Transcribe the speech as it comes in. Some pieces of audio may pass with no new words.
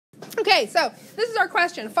Okay, so this is our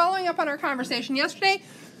question. Following up on our conversation yesterday,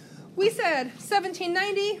 we said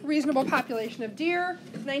 1790, reasonable population of deer.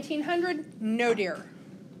 1900, no deer.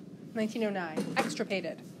 1909,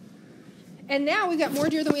 extirpated. And now we've got more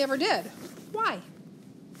deer than we ever did. Why?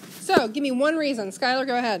 So, give me one reason. Skylar,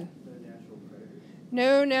 go ahead.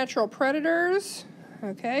 No natural predators.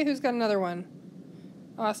 Okay, who's got another one?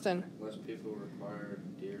 Austin. Less people require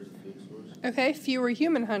deer as a food source. Okay, fewer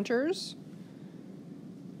human hunters.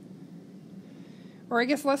 Or I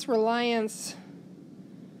guess less reliance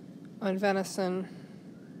on venison.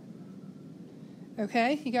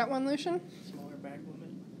 Okay, you got one, Lucian? Smaller bag limit.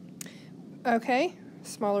 Okay,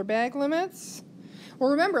 smaller bag limits. Well,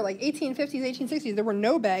 remember, like 1850s, 1860s, there were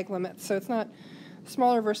no bag limits, so it's not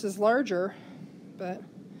smaller versus larger, but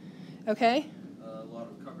okay. A lot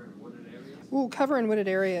of cover in wooded areas. Ooh, cover in wooded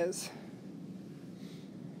areas.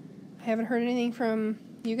 I haven't heard anything from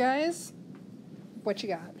you guys. What you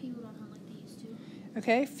got? People don't hunt like they used to.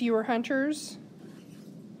 Okay, fewer hunters.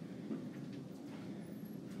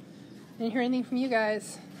 Didn't hear anything from you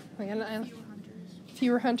guys. Like, Fewer hunters.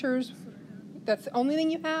 fewer hunters. That's the only thing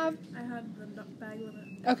you have? I had the bag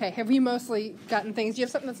limit. Okay, have you mostly gotten things? Do you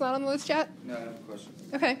have something that's not on the list yet? No, I have a question.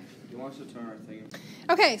 Okay. You want us to turn our thing?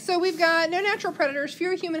 Okay, so we've got no natural predators,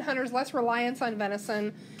 fewer human hunters, less reliance on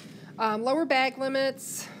venison, lower bag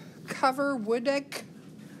limits, cover wooded.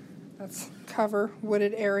 That's cover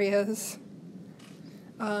wooded areas.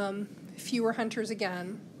 Fewer hunters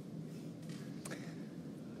again.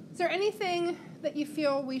 Is there anything that you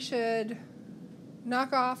feel we should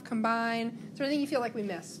knock off, combine? Is there anything you feel like we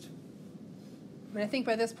missed? I mean, I think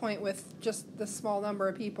by this point, with just the small number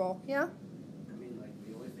of people, yeah? I mean, like,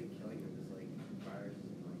 the only thing killing them is, like, fires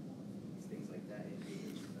and, like, things like that.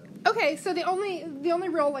 So. Okay, so the only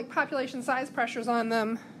real, like, population size pressures on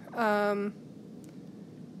them,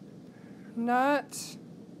 not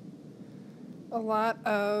a lot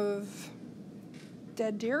of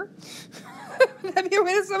dead deer.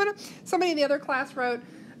 Somebody in the other class wrote,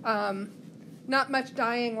 not much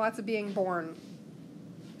dying, lots of being born.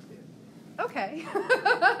 Okay.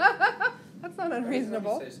 That's not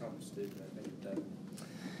unreasonable. Say something stupid, I think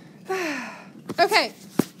that. Okay,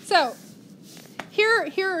 so here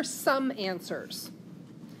are some answers.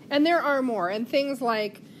 And there are more. And things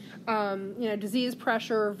like, disease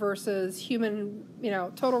pressure versus human,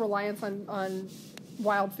 total reliance on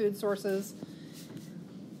wild food sources.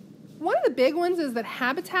 One of the big ones is that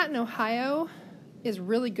habitat in Ohio is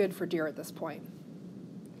really good for deer at this point.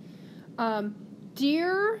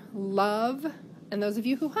 Deer love, and those of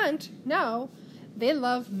you who hunt know, they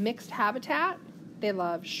love mixed habitat. They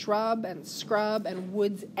love shrub and scrub and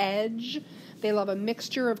wood's edge. They love a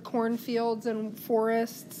mixture of cornfields and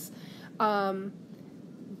forests.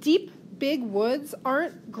 Deep, big woods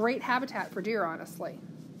aren't great habitat for deer, honestly.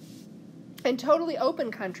 And totally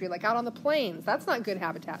open country, like out on the plains, that's not good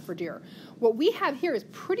habitat for deer. What we have here is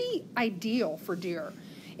pretty ideal for deer.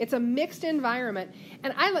 It's a mixed environment.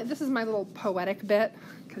 And this is my little poetic bit,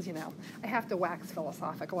 because, I have to wax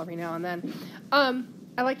philosophical every now and then.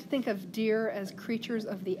 I like to think of deer as creatures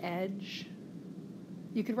of the edge.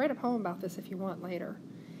 You could write a poem about this if you want later.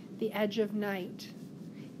 The edge of night,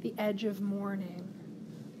 the edge of morning,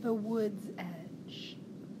 the wood's edge.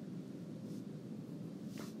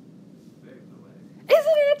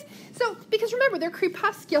 Isn't it? So, because remember, they're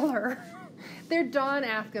crepuscular. They're dawn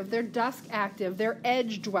active, they're dusk active, they're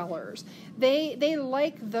edge dwellers. They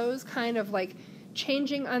like those kind of like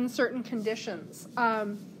changing, uncertain conditions.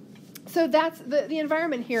 So that's the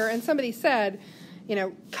environment here. And somebody said,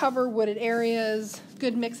 cover wooded areas,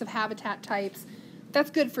 good mix of habitat types. That's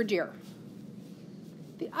good for deer.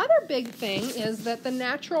 The other big thing is that the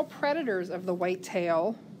natural predators of the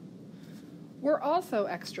whitetail were also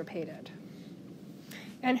extirpated.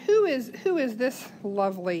 And who is this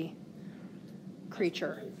lovely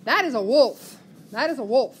creature? That is a wolf. That is a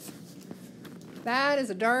wolf. That is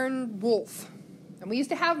a darn wolf. And we used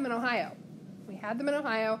to have them in Ohio. We had them in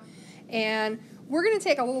Ohio. And we're going to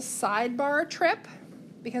take a little sidebar trip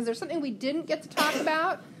because there's something we didn't get to talk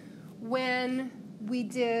about when we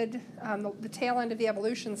did the tail end of the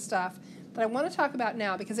evolution stuff that I want to talk about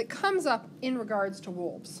now because it comes up in regards to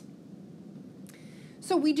wolves.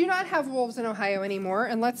 So we do not have wolves in Ohio anymore,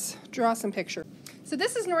 and let's draw some pictures. So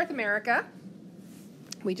this is North America.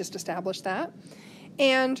 We just established that.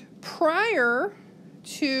 And prior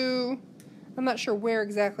to, I'm not sure where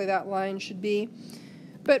exactly that line should be,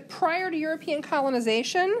 but prior to European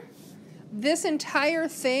colonization, this entire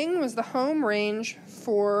thing was the home range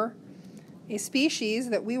for a species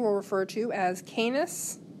that we will refer to as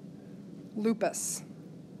Canis lupus.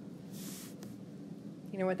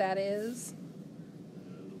 You know what that is?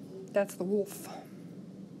 That's the wolf.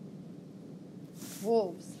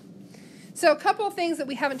 Wolves. So a couple of things that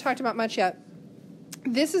we haven't talked about much yet.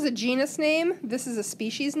 This is a genus name. This is a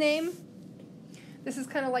species name. This is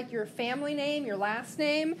kind of like your family name, your last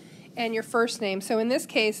name, and your first name. So in this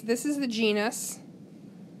case, this is the genus.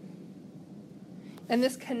 And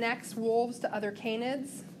this connects wolves to other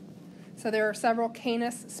canids. So there are several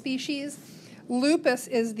canis species. Lupus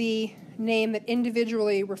is the name that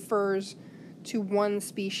individually refers to one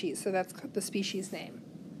species. So that's the species name.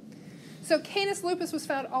 So Canis lupus was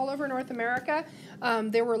found all over North America.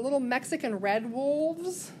 There were little Mexican red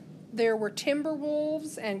wolves. There were timber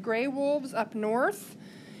wolves and gray wolves up north.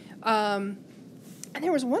 And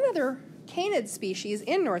there was one other canid species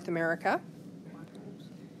in North America.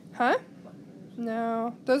 Huh?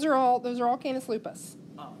 No, those are all Canis lupus.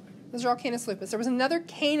 Oh, okay. Those are all Canis lupus. There was another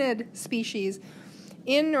canid species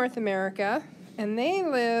in North America, and they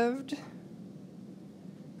lived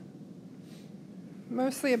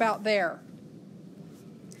mostly about there.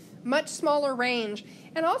 Much smaller range,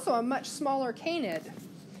 and also a much smaller canid.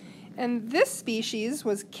 And this species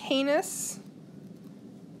was Canis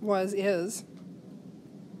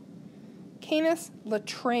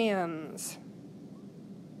latrans.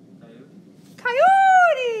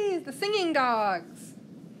 Coyotes! The singing dogs.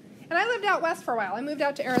 And I lived out west for a while. I moved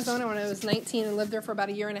out to Arizona when I was 19 and lived there for about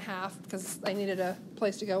a year and a half because I needed a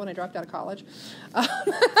place to go when I dropped out of college.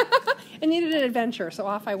 I needed an adventure, so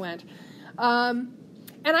off I went. And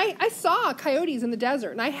I saw coyotes in the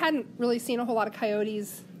desert, and I hadn't really seen a whole lot of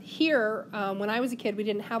coyotes here. When I was a kid, we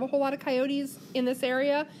didn't have a whole lot of coyotes in this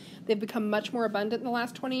area. They've become much more abundant in the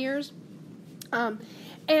last 20 years.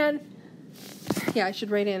 And yeah, I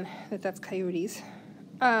should write in that that's coyotes.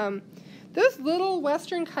 Those little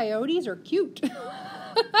western coyotes are cute.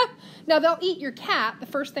 Now, they'll eat your cat. The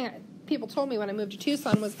first thing people told me when I moved to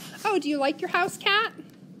Tucson was, oh, do you like your house cat?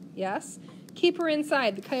 Yes. Keep her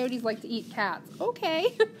inside. The coyotes like to eat cats.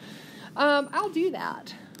 Okay. I'll do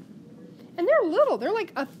that. And they're little. They're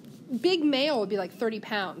like a big male would be like 30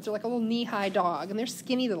 pounds. They're like a little knee-high dog, and they're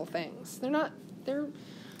skinny little things. They're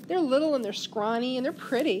little, and they're scrawny, and they're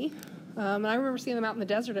pretty. And I remember seeing them out in the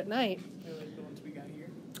desert at night. They're like the ones we got here.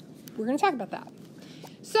 We're going to talk about that.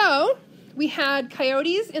 So we had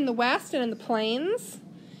coyotes in the west and in the plains,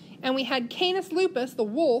 and we had Canis lupus, the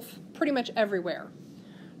wolf, pretty much everywhere.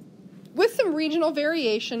 With some regional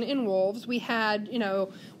variation in wolves, we had,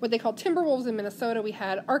 what they call timber wolves in Minnesota. We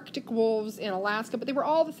had Arctic wolves in Alaska, but they were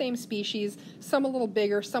all the same species, some a little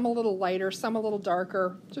bigger, some a little lighter, some a little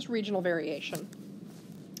darker, just regional variation.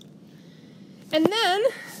 And then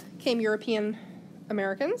came European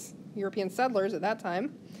Americans, European settlers at that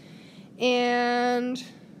time. And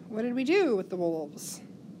what did we do with the wolves?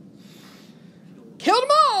 Killed them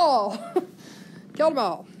all! Killed them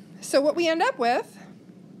all. So what we end up with,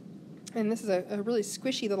 and this is a really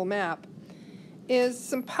squishy little map, is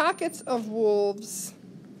some pockets of wolves,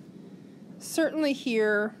 certainly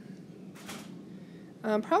here,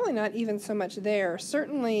 probably not even so much there,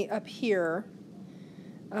 certainly up here.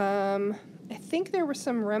 I think there were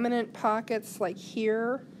some remnant pockets like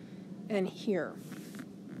here and here.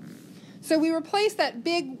 So we replaced that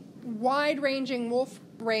big, wide-ranging wolf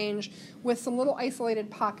range with some little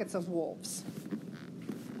isolated pockets of wolves.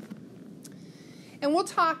 And we'll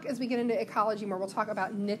talk, as we get into ecology more, we'll talk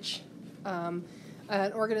about niche, an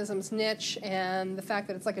organism's niche, and the fact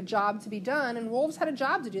that it's like a job to be done, and wolves had a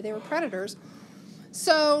job to do. They were predators.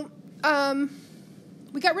 So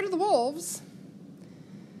we got rid of the wolves,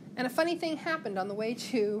 and a funny thing happened on the way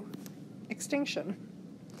to extinction.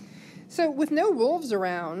 So with no wolves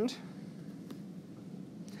around,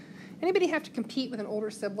 anybody have to compete with an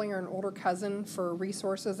older sibling or an older cousin for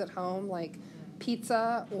resources at home, like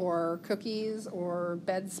pizza or cookies or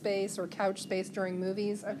bed space or couch space during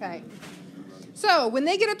movies? Okay. So when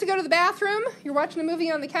they get up to go to the bathroom, you're watching a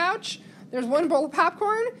movie on the couch, there's one bowl of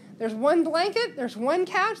popcorn, there's one blanket, there's one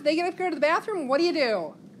couch, they get up to go to the bathroom, what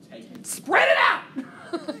do? Take it. Spread it out!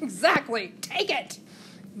 Exactly. Take it.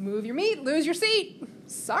 Move your meat, lose your seat.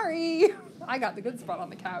 Sorry. I got the good spot on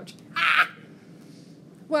the couch. Ah!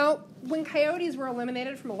 Well, when coyotes were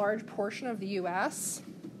eliminated from a large portion of the U.S.,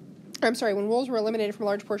 when wolves were eliminated from a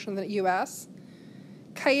large portion of the U.S.,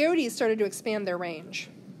 coyotes started to expand their range.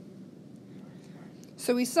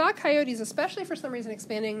 So we saw coyotes, especially for some reason,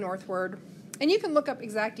 expanding northward. And you can look up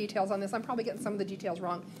exact details on this. I'm probably getting some of the details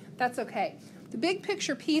wrong. That's okay. The big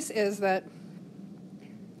picture piece is that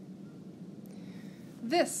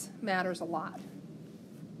this matters a lot.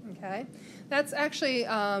 Okay? That's actually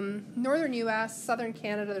northern U.S., southern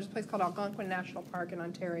Canada. There's a place called Algonquin National Park in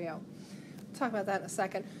Ontario. We'll talk about that in a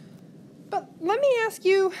second. But let me ask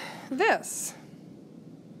you this.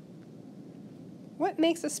 What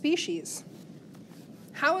makes a species?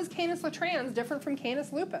 How is Canis latrans different from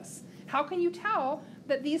Canis lupus? How can you tell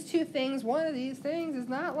that these two things, one of these things, is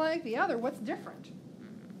not like the other? What's different?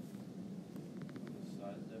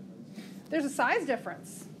 Size difference. There's a size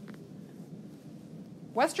difference.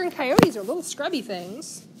 Western coyotes are little scrubby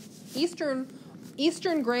things. Eastern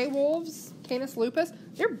gray wolves, Canis lupus,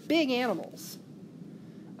 they're big animals.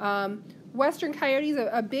 Western coyotes,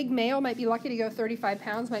 a big male might be lucky to go 35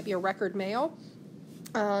 pounds, might be a record male.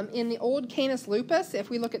 In the old Canis lupus, if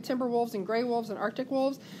we look at timber wolves and gray wolves and Arctic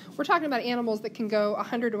wolves, we're talking about animals that can go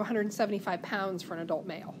 100 to 175 pounds for an adult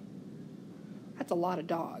male. That's a lot of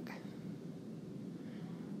dog.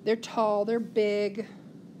 They're tall, they're big,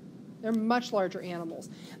 they're much larger animals.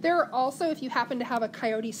 There are also, if you happen to have a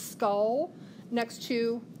coyote skull next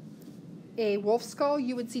to a wolf skull,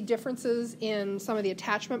 you would see differences in some of the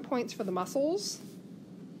attachment points for the muscles.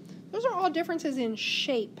 Those are all differences in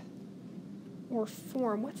shape or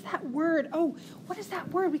form. What's that word? Oh, what is that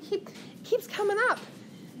word? It keeps coming up.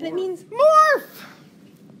 And it means morph.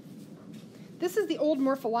 This is the old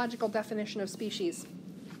morphological definition of species.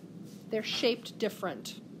 They're shaped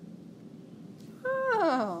different.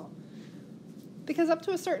 Oh. Because up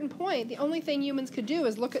to a certain point, the only thing humans could do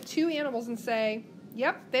is look at two animals and say,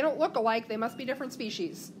 yep, they don't look alike, they must be different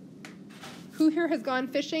species. Who here has gone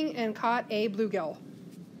fishing and caught a bluegill?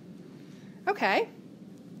 Okay.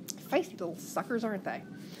 Feisty little suckers, aren't they?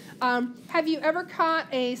 Have you ever caught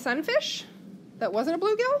a sunfish that wasn't a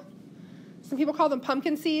bluegill? Some people call them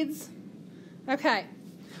pumpkin seeds. Okay.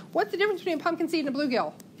 What's the difference between a pumpkin seed and a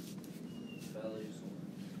bluegill?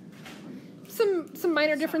 Some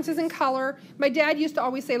minor differences in color. My dad used to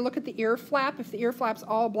always say, look at the ear flap. If the ear flap's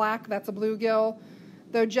all black, that's a bluegill.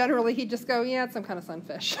 Though generally he'd just go, yeah, it's some kind of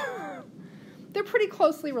sunfish. They're pretty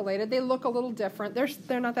closely related. They look a little different.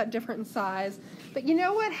 They're not that different in size. But you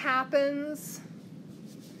know what happens?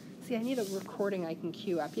 See, I need a recording I can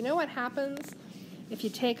cue up. You know what happens if you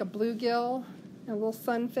take a bluegill and a little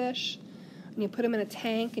sunfish and you put them in a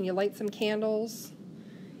tank and you light some candles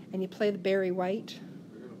and you play the Barry White?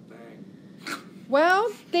 We're gonna bang. Well,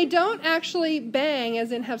 they don't actually bang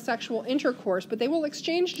as in have sexual intercourse, but they will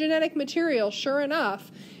exchange genetic material, sure enough.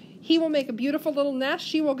 He will make a beautiful little nest.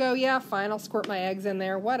 She will go, yeah, fine, I'll squirt my eggs in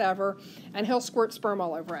there, whatever. And he'll squirt sperm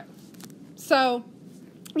all over it. So,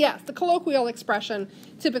 yes, the colloquial expression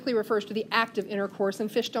typically refers to the act of intercourse,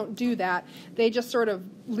 and fish don't do that. They just sort of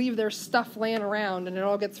leave their stuff laying around, and it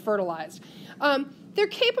all gets fertilized. They're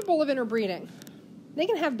capable of interbreeding. They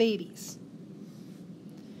can have babies.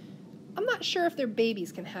 I'm not sure if their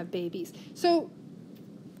babies can have babies. So,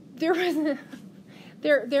 there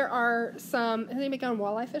are some. Has anybody gone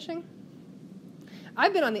walleye fishing?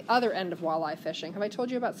 I've been on the other end of walleye fishing. Have I told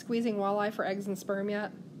you about squeezing walleye for eggs and sperm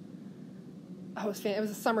yet? Oh, it was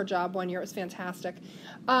a summer job one year. It was fantastic.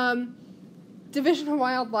 Division of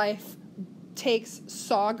Wildlife takes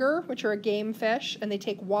sauger, which are a game fish, and they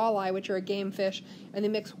take walleye, which are a game fish, and they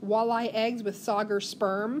mix walleye eggs with sauger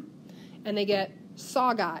sperm, and they get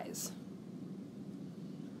sawguys.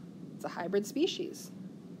 It's a hybrid species.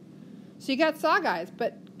 So you got sawguys,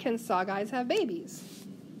 but can sawguys have babies?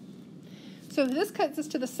 So this cuts us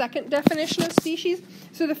to the second definition of species.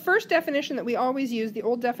 So the first definition that we always use, the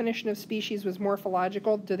old definition of species, was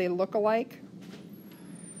morphological. Do they look alike?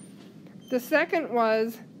 The second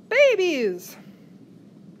was babies.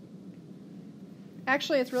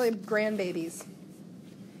 Actually, it's really grandbabies.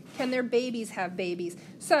 Can their babies have babies?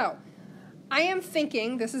 So I am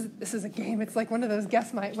thinking, this is a game. It's like one of those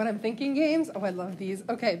guess what I'm thinking games. Oh, I love these.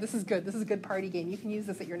 Okay, this is good. This is a good party game. You can use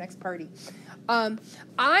this at your next party. I'm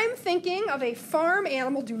thinking of a farm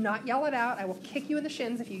animal. Do not yell it out. I will kick you in the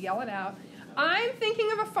shins if you yell it out. I'm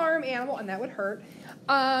thinking of a farm animal, and that would hurt,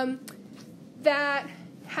 that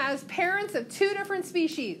has parents of two different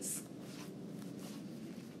species.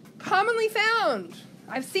 Commonly found.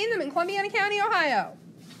 I've seen them in Columbiana County, Ohio.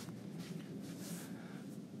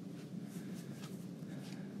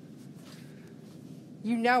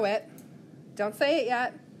 You know it. Don't say it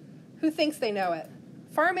yet. Who thinks they know it?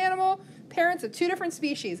 Farm animal, parents of two different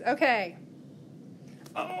species. Okay.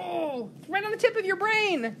 Oh, right on the tip of your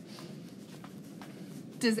brain.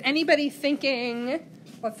 Does anybody thinking,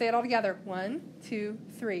 let's say it all together. 1, 2,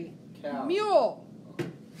 3. Cow. Mule.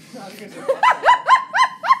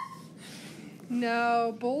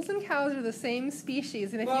 No, bulls and cows are the same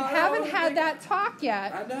species. And if you haven't had that talk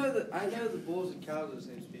yet. I know the bulls and cows are the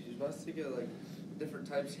same species, but I was thinking of like different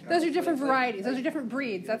types of cows. Those are different varieties. Those are different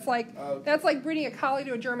breeds. That's like breeding a collie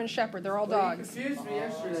to a German shepherd. They're all dogs. You confused me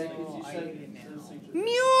yesterday because you said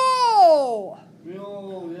Mule.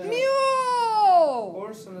 mule, yeah. Mule.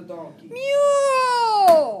 Horse and a donkey.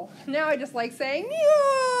 Mule. Now I just like saying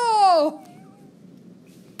mule.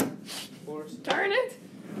 Horse. Darn it.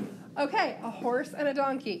 Okay, a horse and a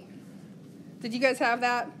donkey. Did you guys have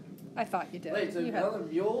that? I thought you did. Wait, so You had- other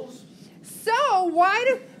mules? So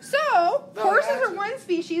horses are actually- one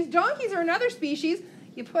species, donkeys are another species.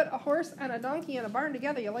 You put a horse and a donkey in a barn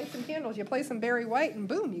together, you light some candles, you play some Barry White, and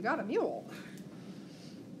boom, you got a mule.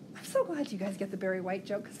 I'm so glad you guys get the Barry White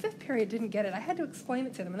joke, because fifth period didn't get it. I had to explain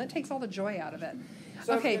it to them, and that takes all the joy out of it.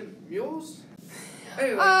 So Okay. Mules?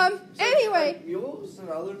 Anyway. Anyway. Like mules and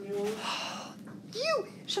other mules?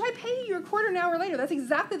 Should I pay you a quarter an hour later? That's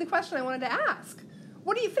exactly the question I wanted to ask.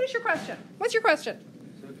 What do you finish your question? What's your question?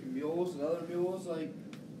 So if mules and other mules, like...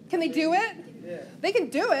 Can they do it? Yeah. They can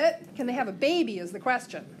do it. Can they have a baby is the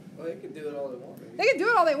question. Well, they can do it all they want. Maybe. They can do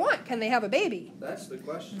it all they want. Can they have a baby? That's the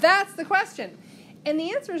question. That's the question. And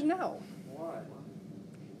the answer is no. Why?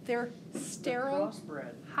 They're sterile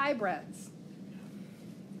Crossbred. hybrids.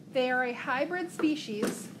 They are a hybrid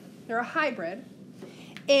species. They're a hybrid.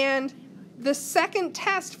 And the second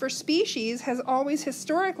test for species has always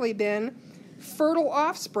historically been fertile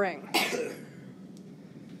offspring.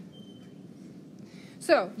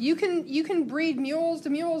 So you can breed mules to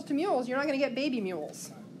mules to mules. You're not going to get baby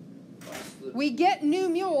mules. We get new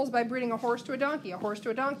mules by breeding a horse to a donkey, a horse to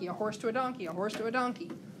a donkey, a horse to a donkey, a horse to a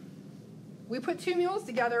donkey. We put two mules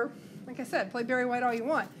together. Like I said, play Barry White all you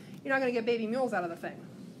want. You're not going to get baby mules out of the thing.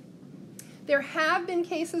 There have been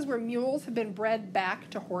cases where mules have been bred back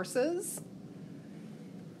to horses,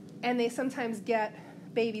 and they sometimes get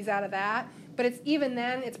babies out of that. But it's even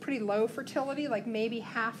then, it's pretty low fertility, like maybe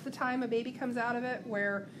half the time a baby comes out of it,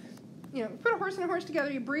 where, you know, put a horse and a horse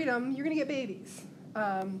together, you breed them, you're going to get babies.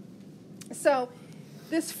 So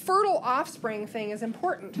this fertile offspring thing is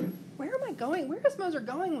important. Where am I going? Where is Moser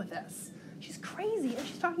going with this? She's crazy, and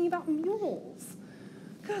she's talking about mules.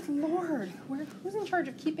 Good Lord. Who's in charge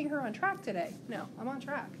of keeping her on track today? No, I'm on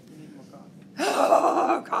track. You need more coffee.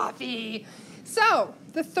 Oh, coffee. So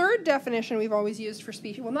the third definition we've always used for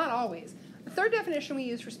species, well, not always. The third definition we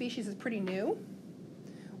use for species is pretty new.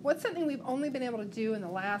 What's something we've only been able to do in the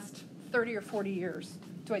last 30 or 40 years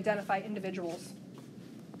to identify individuals?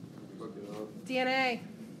 Look it up. DNA.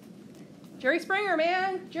 Jerry Springer,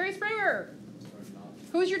 man. Jerry Springer.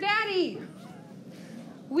 Who's your daddy?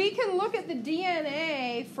 We can look at the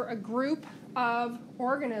DNA for a group of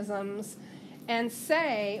organisms and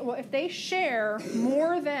say, well, if they share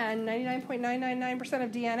more than 99.999%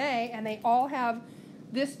 of DNA and they all have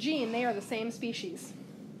this gene, they are the same species.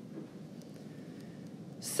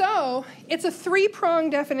 So it's a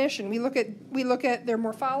three-pronged definition. We look at their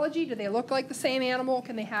morphology. Do they look like the same animal?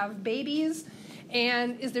 Can they have babies?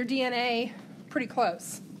 And is their DNA pretty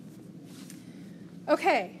close?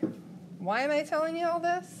 Okay, why am I telling you all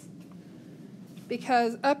this?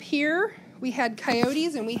 Because up here we had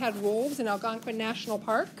coyotes and we had wolves in Algonquin National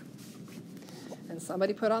Park, and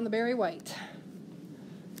somebody put on the Barry White.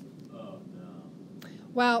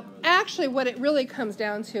 Well, actually what it really comes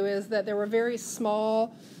down to is that there were very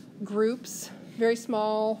small groups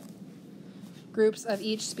of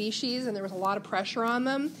each species, and there was a lot of pressure on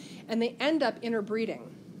them, and they end up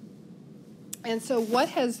interbreeding. And so what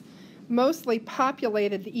has mostly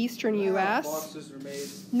populated the eastern U.S. Foxes are made.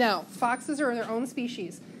 No, foxes are their own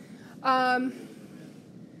species. But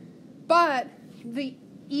the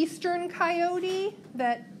eastern coyote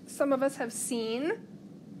that some of us have seen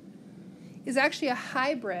is actually a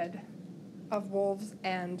hybrid of wolves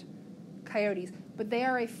and coyotes, but they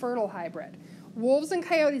are a fertile hybrid. Wolves and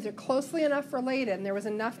coyotes are closely enough related, and there was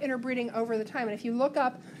enough interbreeding over the time. And if you look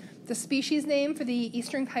up the species name for the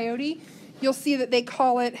eastern coyote, you'll see that they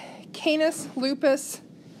call it Canis lupus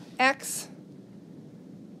x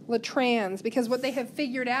latrans, because what they have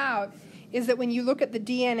figured out is that when you look at the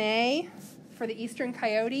DNA for the eastern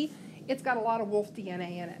coyote, it's got a lot of wolf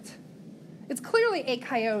DNA in it. It's clearly a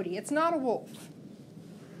coyote. It's not a wolf,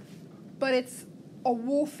 but it's a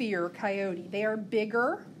wolfier coyote. They are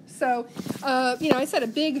bigger. So, I said a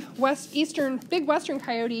big western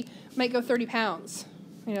coyote might go 30 pounds.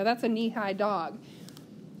 That's a knee-high dog.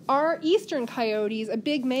 Our eastern coyotes, a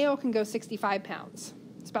big male can go 65 pounds.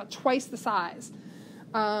 It's about twice the size.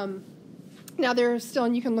 Now there's still,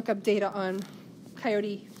 and you can look up data on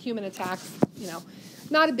coyote human attacks,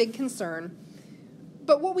 not a big concern.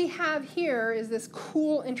 But what we have here is this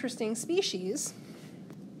cool, interesting species.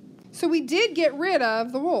 So we did get rid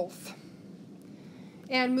of the wolf.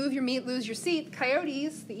 And move your meat, lose your seat.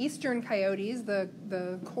 Coyotes, the eastern coyotes,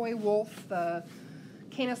 the coy wolf, the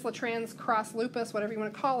Canis latrans cross lupus, whatever you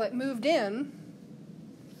want to call it, moved in.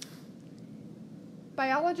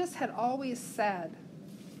 Biologists had always said,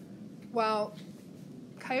 well,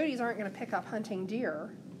 coyotes aren't going to pick up hunting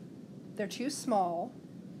deer. They're too small.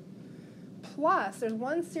 Plus, there's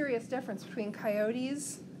one serious difference between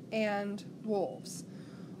coyotes and wolves.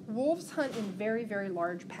 Wolves hunt in very, very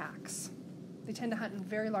large packs. They tend to hunt in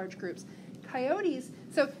very large groups. Coyotes,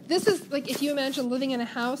 so this is like if you imagine living in a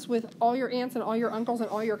house with all your aunts and all your uncles and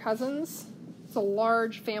all your cousins. It's a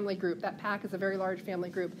large family group. That pack is a very large family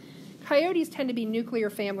group. Coyotes tend to be nuclear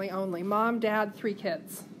family only. Mom, dad, 3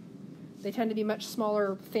 kids. They tend to be much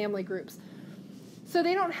smaller family groups. So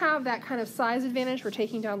they don't have that kind of size advantage for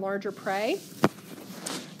taking down larger prey.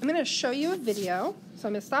 I'm going to show you a video. So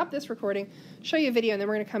I'm going to stop this recording, show you a video, and then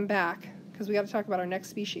we're going to come back because we got to talk about our next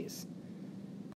species.